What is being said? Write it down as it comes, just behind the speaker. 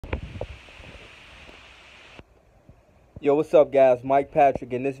Yo, what's up, guys? Mike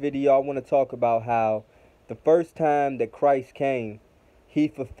Patrick. In this video, I want to talk about how the first time that Christ came, he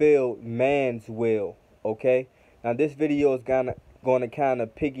fulfilled man's will. Okay? Now, this video is going to kind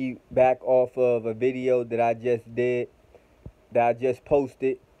of piggyback off of a video that I just did, that I just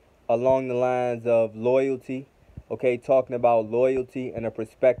posted along the lines of loyalty. Okay? Talking about loyalty and a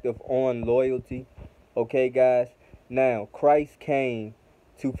perspective on loyalty. Okay, guys? Now, Christ came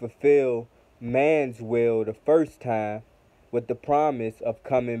to fulfill man's will the first time with the promise of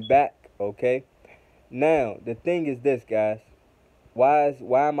coming back. Okay, now the thing is this, guys. Why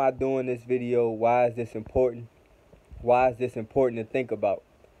am I doing this video? Why is this important? Why is this important to think about?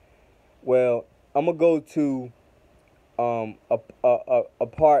 Well, I'm gonna go to a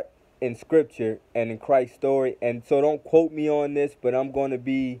part in scripture and in Christ's story, and so don't quote me on this, but I'm going to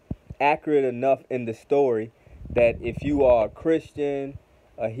be accurate enough in the story that if you are a Christian,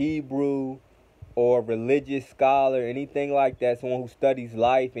 a Hebrew, or a religious scholar, anything like that, someone who studies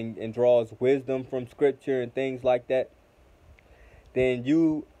life and draws wisdom from scripture and things like that, then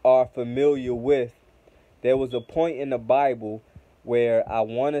you are familiar with, there was a point in the Bible where I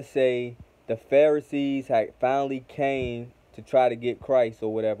want to say the Pharisees had finally came to try to get Christ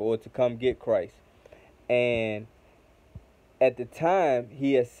or whatever, or to come get Christ. And at the time,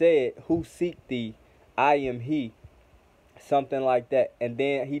 he had said, "Who seek thee? I am he." Something like that. And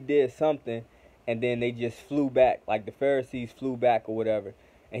then he did something, and then they just flew back, like the Pharisees flew back or whatever.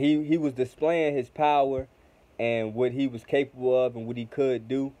 And he was displaying his power and what he was capable of and what he could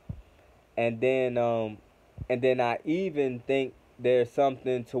do. And then I even think there's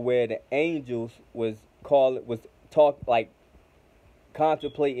something to where the angels was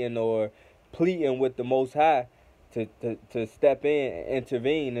contemplating or pleading with the Most High to step in and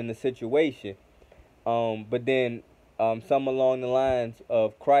intervene in the situation. But then some along the lines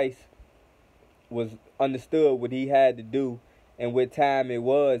of Christ was understood what he had to do and what time it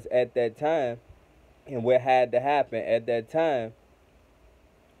was at that time and what had to happen at that time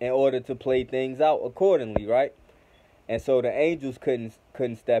in order to play things out accordingly, right? And so the angels couldn't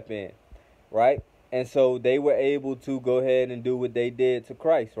step in, right? And so they were able to go ahead and do what they did to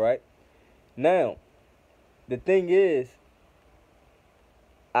Christ, right? Now, the thing is,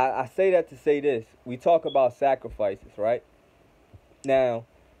 I say that to say this. We talk about sacrifices, right? Now,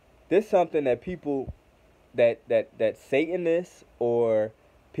 this is something that people that Satanists or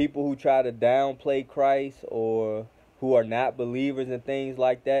people who try to downplay Christ or who are not believers and things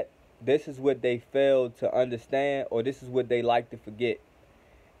like that, this is what they fail to understand, or this is what they like to forget,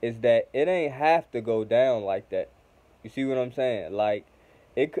 is that it ain't have to go down like that. You see what I'm saying? Like,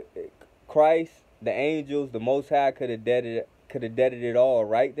 Christ, the angels, the Most High could have deaded it all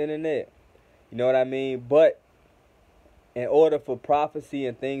right then and there. You know what I mean? But in order for prophecy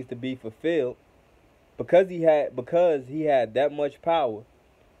and things to be fulfilled, because he had that much power,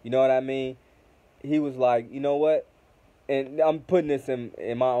 you know what I mean? He was like, you know what? And I'm putting this in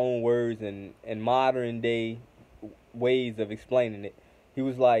my own words and in modern day ways of explaining it. He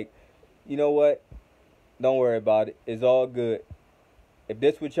was like, you know what? Don't worry about it. It's all good. If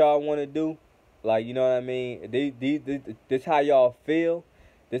this what y'all want to do, like, you know what I mean? This how y'all feel.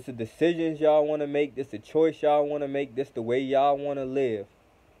 This the decisions y'all want to make. This the choice y'all want to make. This the way y'all want to live,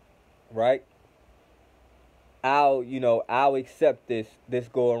 right? I'll accept this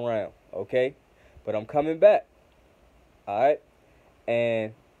go around, okay? But I'm coming back, all right?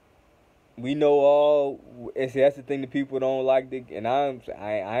 And we know that's the thing that people don't like to, and I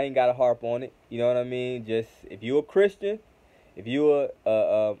ain't got to harp on it. You know what I mean? Just if you're a Christian, if you're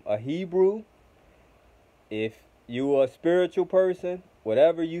a Hebrew, if you're a spiritual person,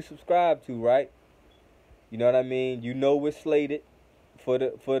 whatever you subscribe to, right? You know what I mean? You know what's slated for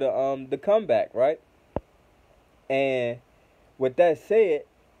the comeback, right? And with that said,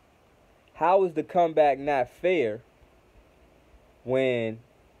 how is the comeback not fair when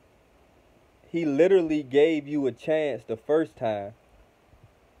he literally gave you a chance the first time,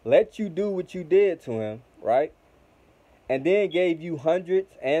 let you do what you did to him, right? And then gave you hundreds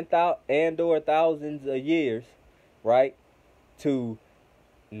or thousands of years, right, to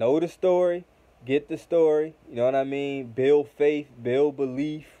know the story, get the story, you know what I mean? Build faith, build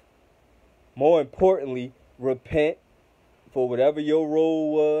belief. More importantly, repent for whatever your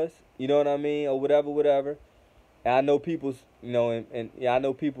role was, you know what I mean, or whatever. And I know people, and yeah, I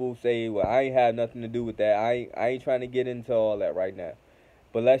know people say, well, I ain't have nothing to do with that. I ain't trying to get into all that right now.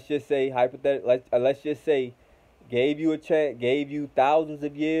 But let's just say, let's just say, gave you a chance, gave you thousands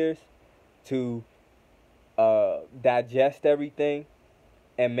of years to digest everything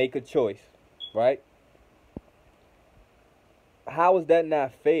and make a choice, right? How is that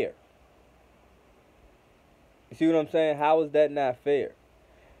not fair? You see what I'm saying? How is that not fair?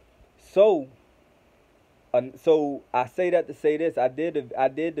 So, so I say that to say this. I did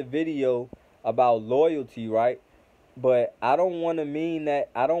the video about loyalty, right? But I don't want to mean that.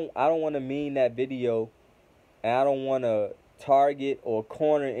 I don't want to mean that video, and I don't want to target or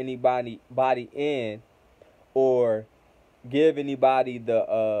corner anybody in, or give anybody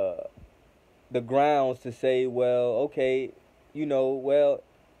the grounds to say, well, okay, well,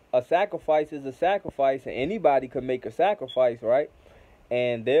 a sacrifice is a sacrifice, and anybody could make a sacrifice, right?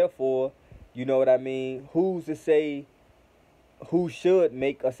 And therefore, you know what I mean? Who's to say who should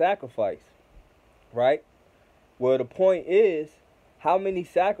make a sacrifice, right? Well, the point is, how many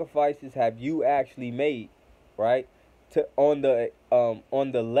sacrifices have you actually made, right? To on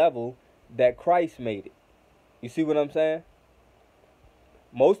the level that Christ made it. You see what I'm saying?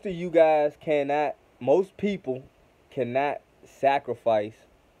 Most of you guys cannot. Most people cannot sacrifice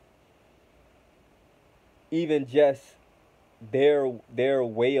even just their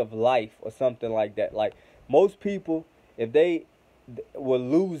way of life or something like that. Like most people, if they would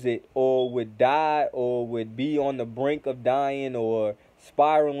lose it or would die or would be on the brink of dying or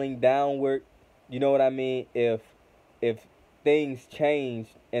spiraling downward, you know what I mean? If things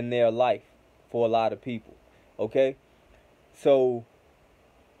changed in their life for a lot of people, okay? So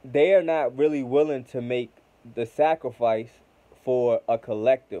they are not really willing to make the sacrifice for a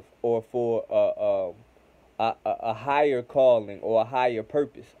collective or for a higher calling or a higher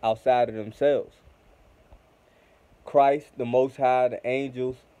purpose outside of themselves. Christ, the Most High, the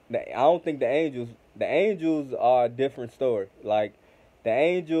angels. I don't think the angels are a different story. Like the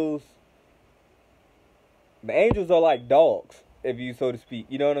angels are like dogs, if you so to speak.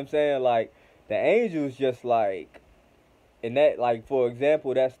 You know what I'm saying? Like the angels just like, and that, like, for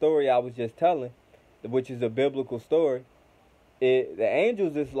example, that story I was just telling, which is a biblical story, the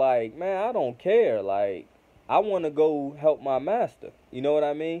angels is like, man, I don't care. Like, I want to go help my master. You know what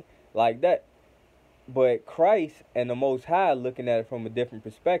I mean? Like that. But Christ and the Most High looking at it from a different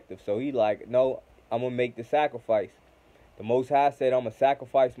perspective. So he like, no, I'm going to make the sacrifice. The Most High said, I'm going to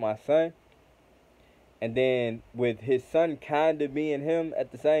sacrifice my son. And then with his son kind of being him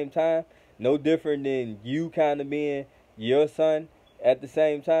at the same time, no different than you kind of being your son at the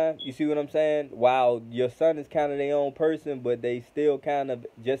same time. You see what I'm saying? While your son is kind of their own person, but they still kind of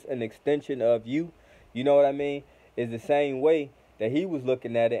just an extension of you. You know what I mean? Is the same way that he was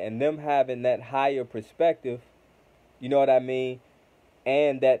looking at it, and them having that higher perspective. You know what I mean?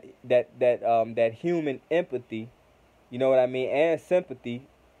 And that human empathy. You know what I mean? And sympathy.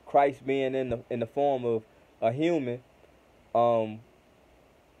 Christ being in the form of a human,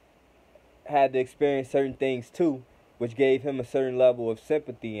 had to experience certain things too, which gave him a certain level of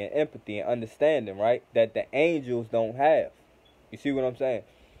sympathy and empathy and understanding, right? That the angels don't have. You see what I'm saying?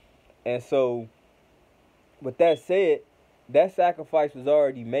 And so, with that said, that sacrifice was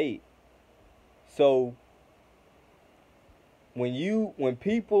already made. So, when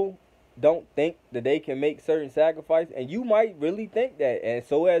people don't think that they can make certain sacrifices, and you might really think that, and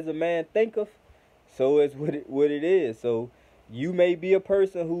so as a man thinketh, so is what it is. So you may be a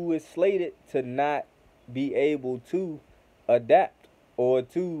person who is slated to not be able to adapt or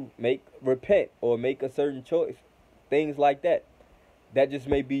to repent or make a certain choice, things like that. That just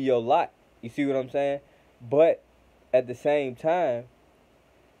may be your lot. You see what I'm saying? But at the same time,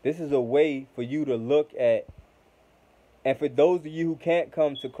 this is a way for you to look at, and for those of you who can't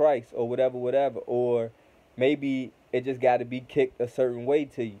come to Christ or whatever, or maybe it just got to be kicked a certain way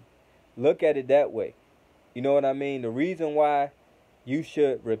to you, look at it that way. You know what I mean? The reason why you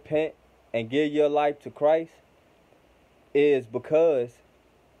should repent and give your life to Christ is because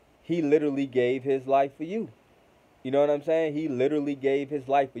he literally gave his life for you. You know what I'm saying? He literally gave his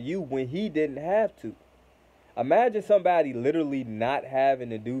life for you when he didn't have to. Imagine somebody literally not having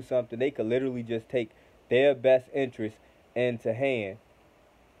to do something. They could literally just take their best interest into hand.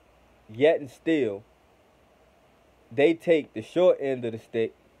 Yet and still, they take the short end of the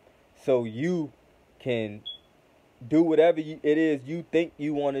stick so you can do whatever it is you think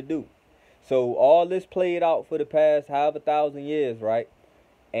you want to do. So all this played out for the past however 1,000 years, right?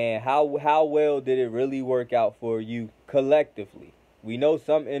 And how well did it really work out for you collectively? We know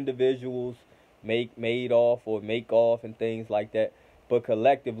some individuals make off and things like that, but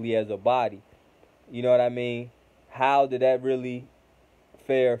collectively as a body, you know what I mean? How did that really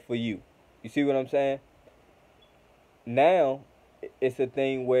fare for you? You see what I'm saying? Now it's a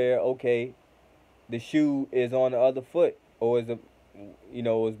thing where, okay, the shoe is on the other foot, or is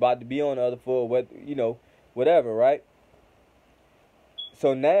about to be on the other foot, or whatever, right?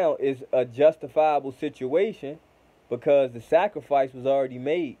 So now it's a justifiable situation because the sacrifice was already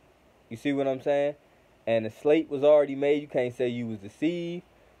made. You see what I'm saying? and the slate was already made. You can't say you was deceived.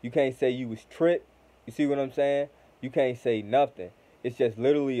 You can't say you was tricked. You see what I'm saying? You can't say nothing. It's just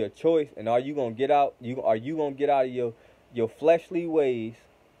literally a choice. And are you gonna get out? Are you gonna get out of your fleshly ways?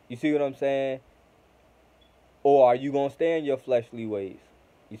 You see what I'm saying? Or are you gonna stay in your fleshly ways?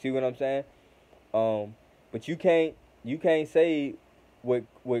 You see what I'm saying? But you can't say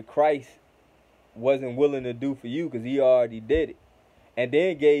what Christ wasn't willing to do for you, because he already did it, and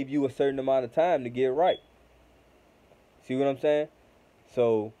then gave you a certain amount of time to get right. See what I'm saying?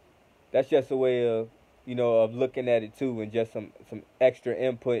 So that's just a way of, of looking at it too, and just some extra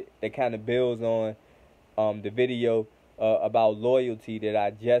input that kind of builds on the video about loyalty that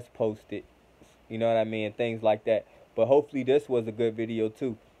I just posted. You know what I mean? Things like that. But hopefully this was a good video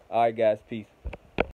too. All right, guys. Peace.